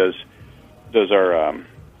Sears, who does our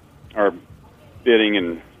bidding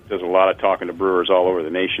and does a lot of talking to brewers all over the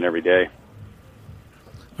nation every day.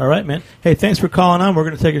 All right, man. Hey, thanks for calling on. We're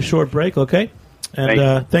going to take a short break, okay?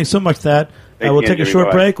 And thanks so much, Thad. We'll take a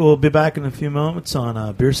short break. We'll be back in a few moments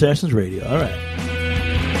on Beer Sessions Radio. All right.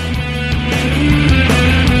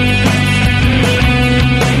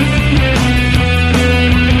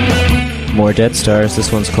 More Dead Stars.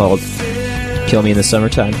 This one's called Kill Me in the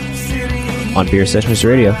Summertime on Beer Sessions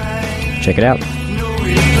Radio. Check it out.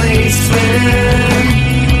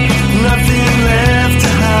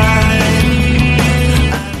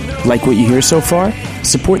 Like what you hear so far?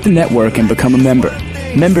 Support the network and become a member.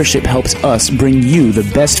 Membership helps us bring you the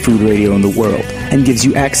best food radio in the world and gives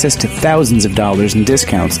you access to thousands of dollars in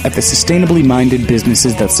discounts at the sustainably minded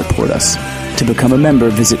businesses that support us. To become a member,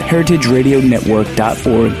 visit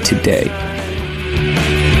heritageradionetwork.org today.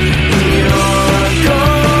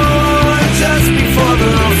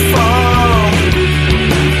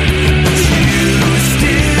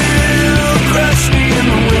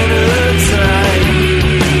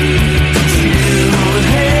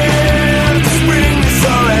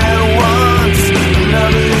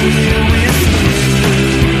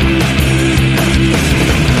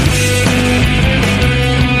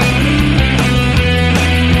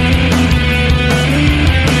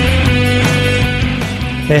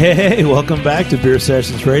 Hey, welcome back to Beer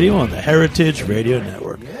Sessions Radio on the Heritage Radio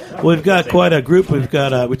Network. We've got quite a group. We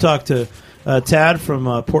talked to Tad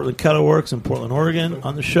from Portland Kettle Works in Portland, Oregon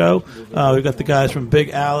on the show. We've got the guys from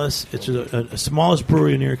Big Alice. It's a smallest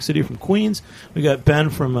brewery in New York City from Queens. We got Ben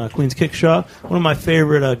from Queens Kickshaw, one of my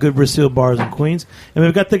favorite Good Brazil bars in Queens. And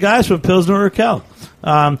we've got the guys from Pilsner Urquell.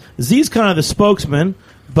 Z's kind of the spokesman,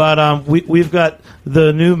 but we've got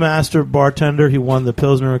the new master bartender. He won the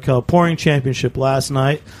Pilsner Urquell Pouring Championship last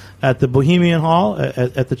night at the Bohemian Hall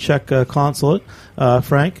at the Czech consulate,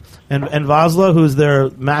 Frank. And Vazla, who's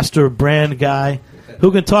their master brand guy,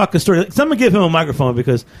 who can talk a story. Someone give him a microphone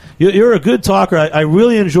because you're a good talker. I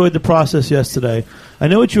really enjoyed the process yesterday I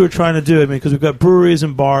know what you were trying to do. I mean, because we've got breweries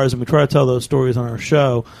and bars, and we try to tell those stories on our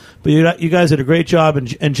show. But you guys did a great job,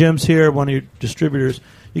 and Jim's here, one of your distributors.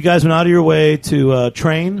 You guys went out of your way to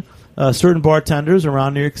train certain bartenders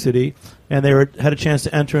around New York City, and they had a chance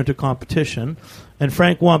to enter into competition. And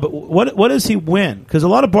Frank won, but what does he win? Because a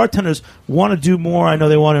lot of bartenders want to do more. I know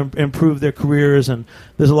they want to improve their careers, and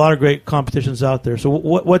there's a lot of great competitions out there. So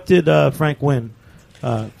what did Frank win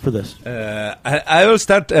for this? I will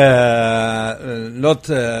start not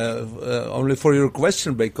only for your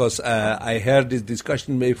question, because I heard this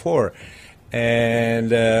discussion before.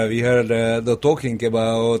 And we heard the talking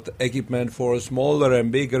about equipment for smaller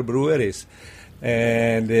and bigger breweries.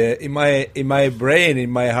 And in my brain,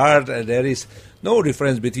 in my heart, there is no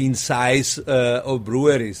difference between size of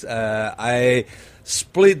breweries. I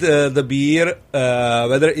split the beer,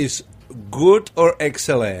 whether it's good or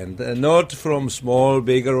excellent, not from small,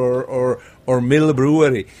 bigger, or middle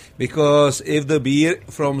brewery. Because if the beer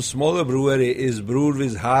from smaller brewery is brewed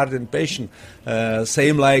with heart and passion,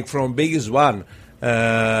 same like from biggest one,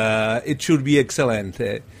 it should be excellent.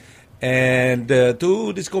 And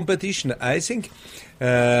to this competition, I think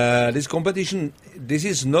this competition, this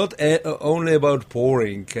is not only about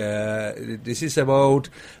pouring. This is about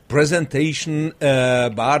presentation,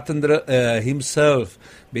 bartender himself,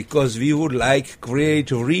 because we would like create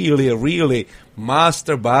really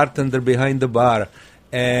master bartender behind the bar,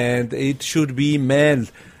 and it should be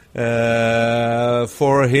meant.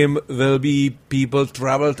 For him will be people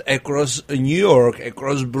traveled across New York,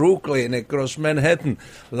 across Brooklyn, across Manhattan,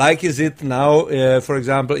 like is it now, for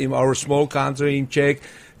example, in our small country in Czech,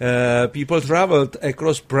 people traveled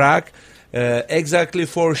across Prague exactly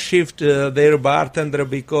for shift their bartender,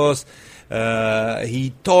 because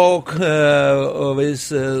he talk with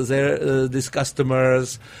these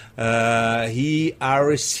customers, he are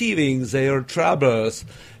receiving their troubles.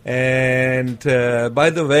 And by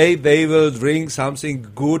the way, they will drink something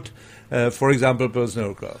good, for example,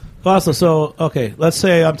 Pilsner Urquell. Awesome. So, okay, let's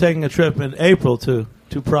say I'm taking a trip in April to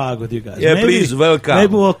Prague with you guys. Yeah, please, welcome.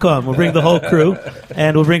 Maybe we'll come. We'll bring the whole crew,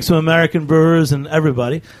 and we'll bring some American brewers and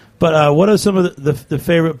everybody. But what are some of the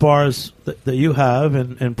favorite bars that you have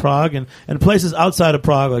in Prague and places outside of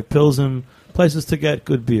Prague, like Pilsen, places to get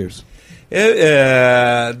good beers?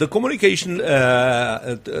 The communication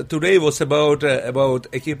today was about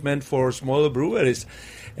equipment for smaller breweries,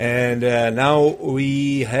 and now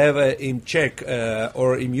we have in Czech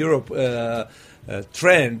or in Europe a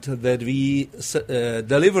trend that we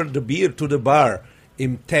deliver the beer to the bar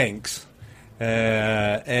in tanks,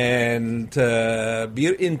 and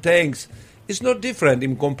beer in tanks is not different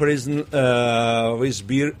in comparison with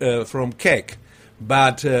beer from keg.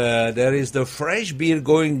 But there is the fresh beer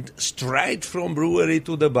going straight from brewery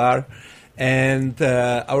to the bar, and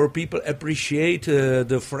our people appreciate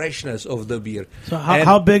the freshness of the beer. So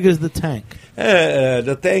how big is the tank?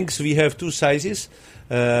 The tanks, we have two sizes.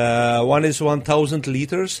 One is 1,000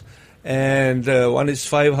 liters, and one is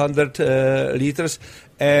 500 liters.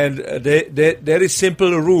 And there is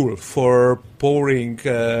simple rule for pouring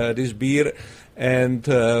this beer and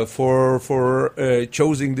for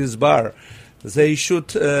choosing this bar. They should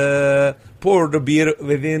pour the beer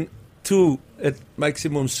within 2, at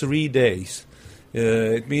maximum 3 days.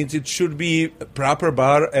 It means it should be a proper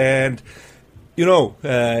bar, and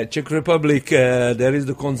Czech Republic, there is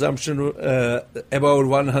the consumption about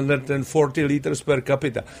 140 liters per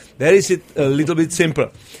capita. There is it a little bit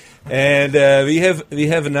simple, and we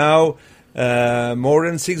have now more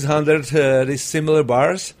than 600 these similar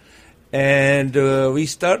bars. And we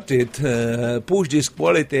started push this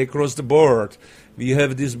quality across the board. We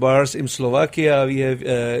have these bars in Slovakia, we have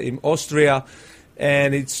in Austria,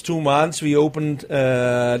 and it's 2 months we opened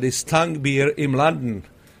this tongue beer in London,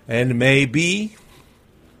 and maybe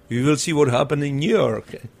we will see what happened in New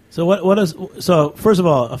York. So so first of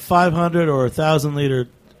all, a 500 or 1,000 liter,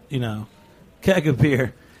 keg of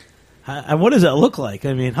beer, and what does that look like?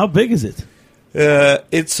 I mean, how big is it?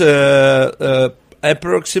 It's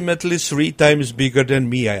approximately 3 times bigger than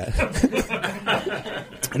me. And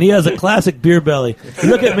he has a classic beer belly. You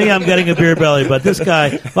look at me, I'm getting a beer belly, but this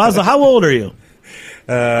guy, Laszlo, how old are you?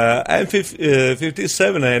 I'm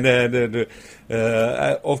 57, and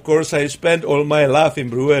of course I spent all my life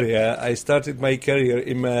in brewery. I started my career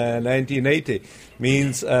in 1980.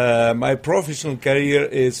 Means my professional career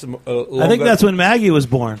is longer. I think that's when Maggie was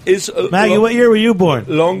born. Maggie, what year were you born?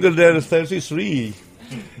 Longer than 33.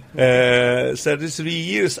 33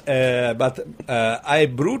 years, but I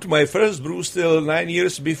brewed my first brew still 9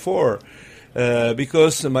 years before,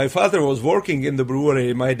 because my father was working in the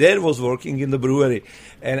brewery, my dad was working in the brewery,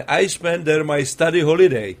 and I spent there my study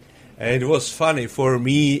holiday. And it was funny for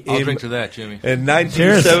me. I'll drink to that, Jimmy. In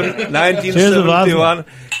 1971,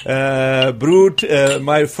 brewed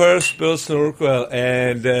my first Pilsner Urquell,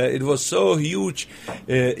 and it was so huge.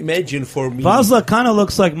 Imagine for me. Vazla kind of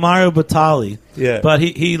looks like Mario Batali, Yeah. but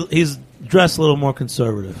he's dressed a little more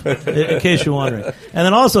conservative, in case you're wondering. And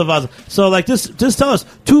then also Vazla. So like, just tell us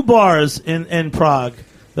 2 bars in Prague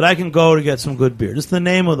that I can go to get some good beer. Just the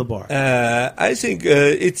name of the bar. I think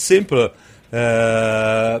it's simple.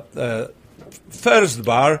 First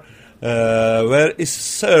bar where is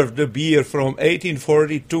served the beer from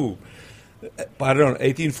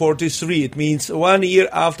 1843. It means 1 year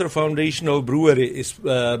after foundation of brewery is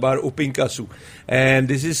Bar u Pinkasu, and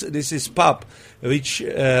this is pub which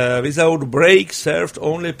without break served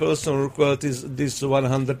only Pilsner Urquell this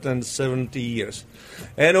 170 years.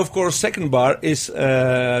 And of course, second bar is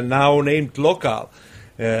now named Local.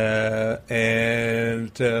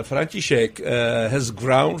 And František has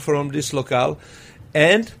grown from this locale,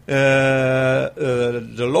 and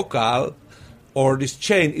the locale or this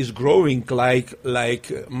chain is growing like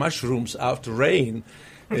mushrooms after rain.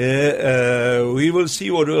 We will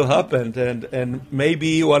see what will happen, and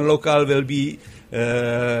maybe one locale will be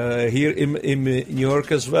here in New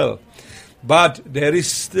York as well. But there is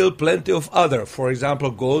still plenty of other. For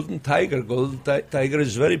example, Golden Tiger. Golden Tiger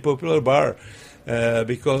is very popular bar.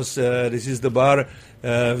 Because this is the bar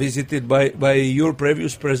visited by your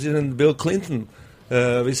previous president Bill Clinton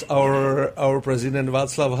with our president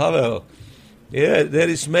Václav Havel. Yeah, there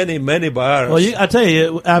is many bars. Well, I tell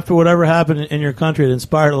you, after whatever happened in your country, it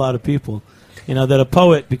inspired a lot of people. You know that a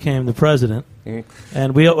poet became the president, and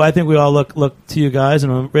I think we all look to you guys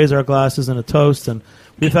and raise our glasses in a toast. And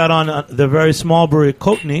we've had on the very small brewery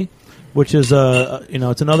Kotny, which is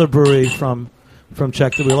it's another brewery from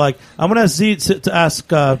Czech that we like. I'm going to ask Z to ask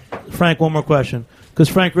Frank one more question, because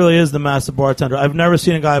Frank really is the master bartender. I've never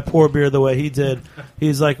seen a guy pour beer the way he did.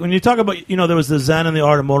 He's like, when you talk about, there was the Zen and the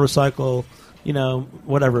art of motorcycle,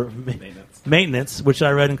 maintenance, which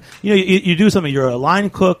I read. You do something. You're a line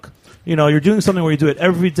cook. You're doing something where you do it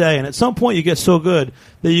every day, and at some point you get so good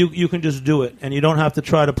that you can just do it, and you don't have to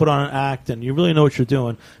try to put on an act, and you really know what you're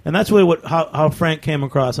doing. And that's really how Frank came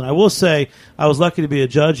across. And I will say, I was lucky to be a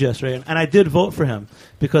judge yesterday, and I did vote for him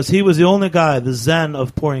because he was the only guy, the Zen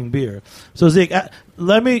of pouring beer. So Zeke,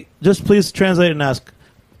 let me just please translate and ask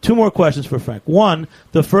 2 more questions for Frank. One,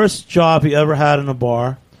 the first job he ever had in a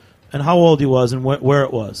bar, and how old he was, and where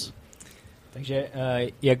it was. Takže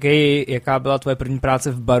jaká byla tvoje první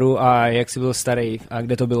práce v baru a jak jsi byl starý a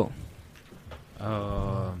kde to bylo?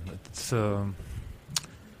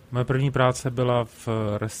 Moje první práce byla v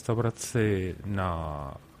restauraci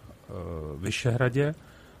na Vyšehradě.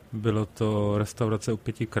 Bylo to restaurace u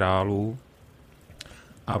 5 králů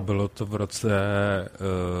a bylo to v roce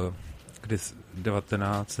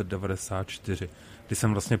 1994, kdy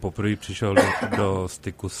jsem vlastně poprvé přišel do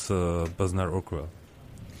styku s Pilsner Urquell.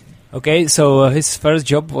 Okay, so his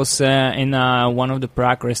first job was in one of the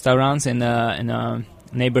Prague restaurants in a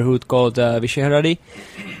neighborhood called Vyšehrady,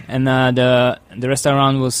 and the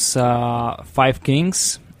restaurant was 5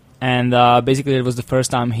 Kings, and basically it was the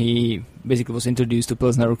first time he basically was introduced to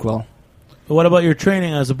Pilsner Urquell. What about your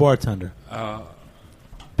training as a bartender?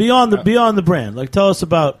 Beyond the brand, like tell us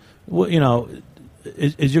about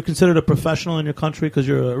is you considered a professional in your country because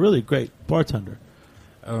you're a really great bartender?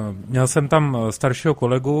 Měl jsem tam staršího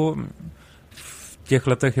kolegu, v těch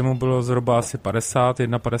letech jemu bylo zhruba asi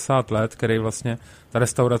 50 let, který vlastně, ta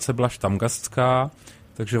restaurace byla štamgastská,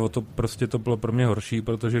 takže to bylo pro mě horší,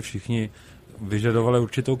 protože všichni vyžadovali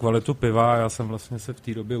určitou kvalitu piva a já jsem vlastně se v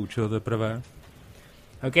té době učil teprve.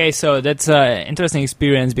 Okay, so that's an interesting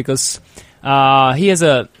experience because he is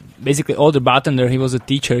a basically older bartender. He was a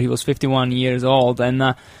teacher. He was 51 years old,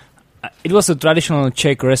 and it was a traditional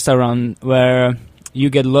Czech restaurant where you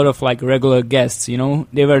get a lot of like regular guests,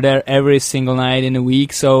 they were there every single night in a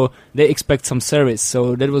week, so they expect some service.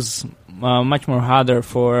 So that was much more harder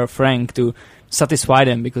for Frank to satisfy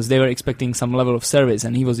them because they were expecting some level of service,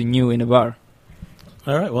 and he was new in the bar.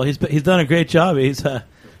 All right, well, he's done a great job. He's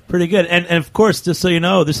pretty good. And of course, just so you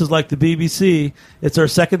know, this is like the BBC. It's our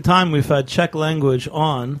second time we've had Czech language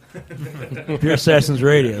on Beer Sessions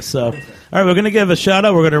Radio. So, all right, we're going to give a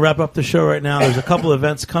shout-out. We're going to wrap up the show right now. There's a couple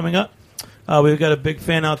events coming up. We've got a big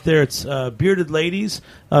fan out there. It's Bearded Ladies.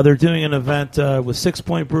 They're doing an event with 6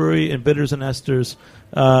 Point Brewery and Bitters and Esters.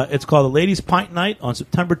 It's called the Ladies Pint Night on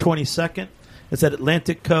September 22nd. It's at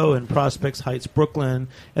Atlantic Co. in Prospect Heights, Brooklyn.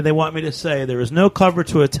 And they want me to say there is no cover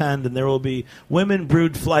to attend, and there will be women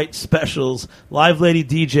brewed flight specials, live lady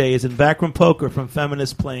DJs, and backroom poker from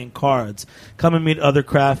feminists playing cards. Come and meet other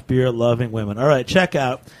craft beer loving women. All right, check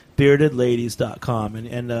out beardedladies.com.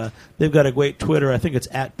 And they've got a great Twitter. I think it's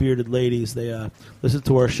 @beardedladies. They listen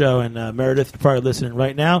to our show. And Meredith, you're probably listening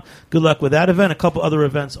right now. Good luck with that event. A couple other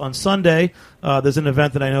events on Sunday. There's an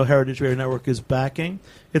event that I know Heritage Radio Network is backing.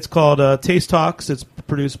 It's called Taste Talks. It's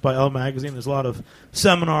produced by Elle Magazine. There's a lot of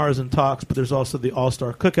seminars and talks, but there's also the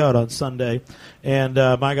All-Star Cookout on Sunday. And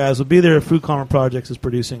my guys will be there. Food Karma Projects is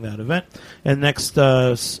producing that event. And next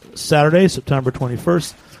Saturday, September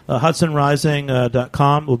 21st,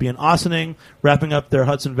 HudsonRising.com will be in Ossining, wrapping up their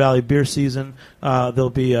Hudson Valley beer season. There'll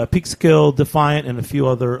be Peekskill, Defiant, and a few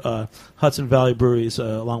other Hudson Valley breweries,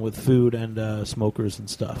 along with food and smokers and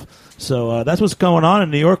stuff. So that's what's going on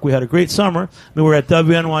in New York. We had a great summer. I mean, we're at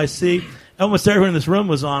WNYC. Almost everyone in this room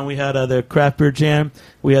was on. We had the Craft Beer Jam.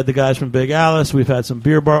 We had the guys from Big Alice. We've had some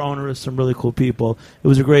beer bar owners, some really cool people. It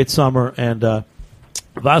was a great summer. And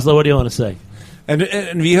Vazla, what do you want to say?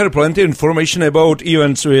 And we heard plenty of information about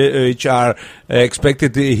events which are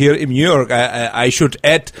expected here in New York. I should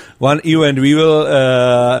add one event. We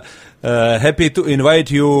will happy to invite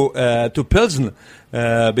you to Pilsen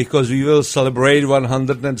because we will celebrate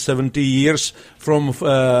 170 years from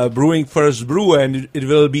brewing first brew, and it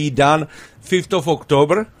will be done 5th of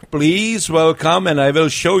October. Please welcome, and I will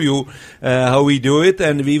show you how we do it.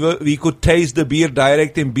 And we could taste the beer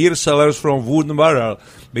direct in beer cellars from wooden barrel,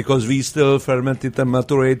 because we still ferment it and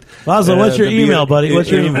maturate. Vazla, what's your email, buddy? What's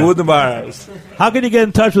your email? Wooden barrels. How can you get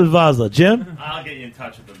in touch with Vazla? Jim? I'll get you in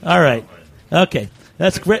touch with them. All right. Okay.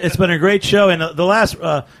 That's great. It's been a great show. And the last,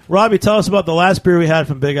 Robbie, tell us about the last beer we had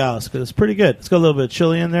from Big Alice, because it's pretty good. It's got a little bit of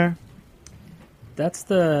chili in there. That's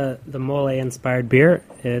the mole-inspired beer.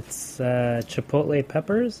 It's chipotle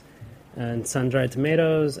peppers and sun-dried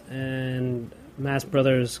tomatoes and Mass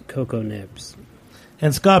Brothers cocoa nibs.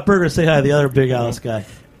 And Scott Berger, say hi, the other Big Alice guy.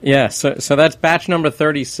 Yeah, so that's batch number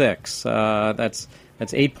 36. That's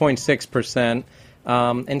 8.6%.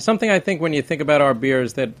 And something I think when you think about our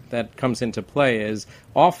beers that comes into play is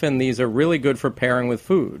often these are really good for pairing with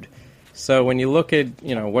food. So when you look at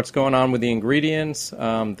what's going on with the ingredients,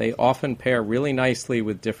 they often pair really nicely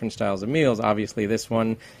with different styles of meals. Obviously, this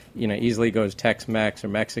one easily goes Tex-Mex or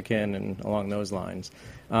Mexican and along those lines.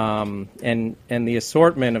 And the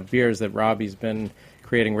assortment of beers that Robbie's been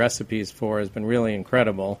creating recipes for has been really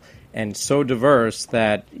incredible and so diverse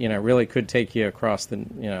that really could take you across the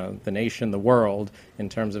nation, the world in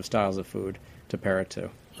terms of styles of food to pair it to.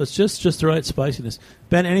 It's just the right spiciness.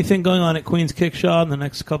 Ben, anything going on at Queen's Kickshaw in the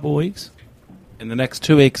next couple of weeks? In the next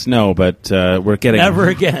 2 weeks, no, but we're getting... Never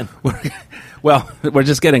again. We're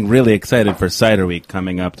just getting really excited for Cider Week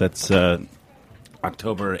coming up. That's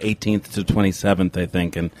October 18th to 27th, I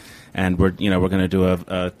think, and we're going to do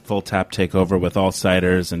a full tap takeover with all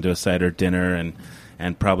ciders and do a cider dinner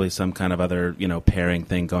and probably some kind of other pairing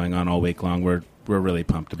thing going on all week long. We're really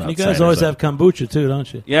pumped about. And you guys ciders. always have kombucha too,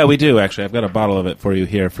 don't you? Yeah, we do actually. I've got a bottle of it for you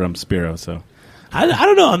here from Spiro. So I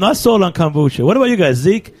don't know. I'm not sold on kombucha. What about you guys,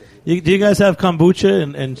 Zeke? Do you guys have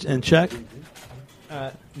kombucha in Czech?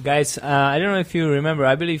 Guys, I don't know if you remember.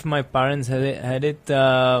 I believe my parents had it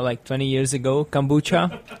like 20 years ago.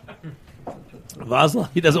 Kombucha. Vazla,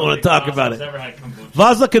 he doesn't want to talk about it.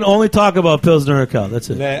 Vazla can only talk about Pilsner Urquell. That's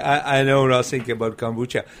it. I know nothing about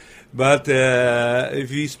kombucha. But if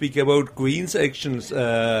we speak about Queen's actions,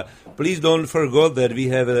 please don't forget that we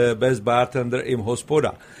have the best bartender in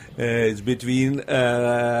Hospoda. It's between between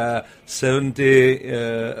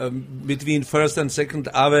 1st and 2nd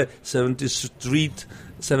Ave,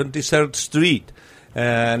 73rd Street.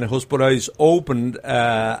 And Hospoda is opened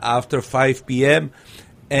after 5 p.m.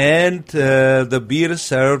 And the beer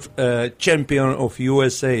served champion of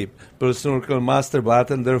USA, Pilsner Urquell master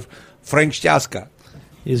bartender Frank Šťáska.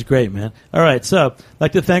 He's great, man. All right, so I'd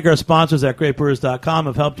like to thank our sponsors at GreatBrewers.com who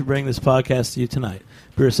have helped to bring this podcast to you tonight.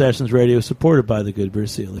 Beer Sessions Radio is supported by the Good Beer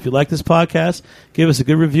Seal. If you like this podcast, give us a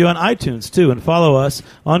good review on iTunes, too, and follow us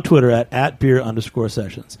on Twitter at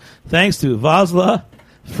 @beer_sessions. Thanks to Vazla,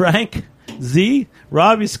 Frank, Z,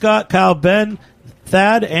 Robbie, Scott, Kyle, Ben,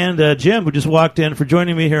 Thad, and Jim, who just walked in, for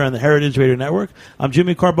joining me here on the Heritage Radio Network. I'm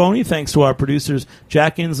Jimmy Carboni. Thanks to our producers,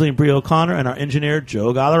 Jack Inslee and Brie O'Connor, and our engineer,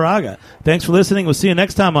 Joe Galarraga. Thanks for listening. We'll see you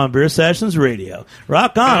next time on Beer Sessions Radio.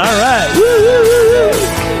 Rock on. All right. Woo-hoo-hoo-hoo.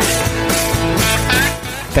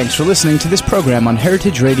 Thanks for listening to this program on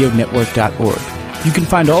heritageradionetwork.org. You can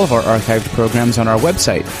find all of our archived programs on our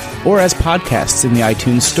website or as podcasts in the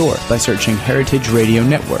iTunes Store by searching Heritage Radio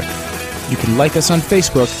Network. You can like us on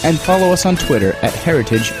Facebook and follow us on Twitter at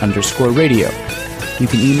 @heritage_radio. You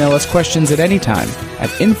can email us questions at any time at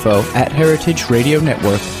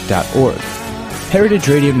info@heritageradionetwork.org. Heritage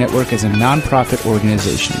Radio Network is a non-profit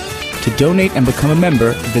organization. To donate and become a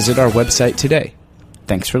member, visit our website today.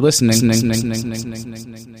 Thanks for listening.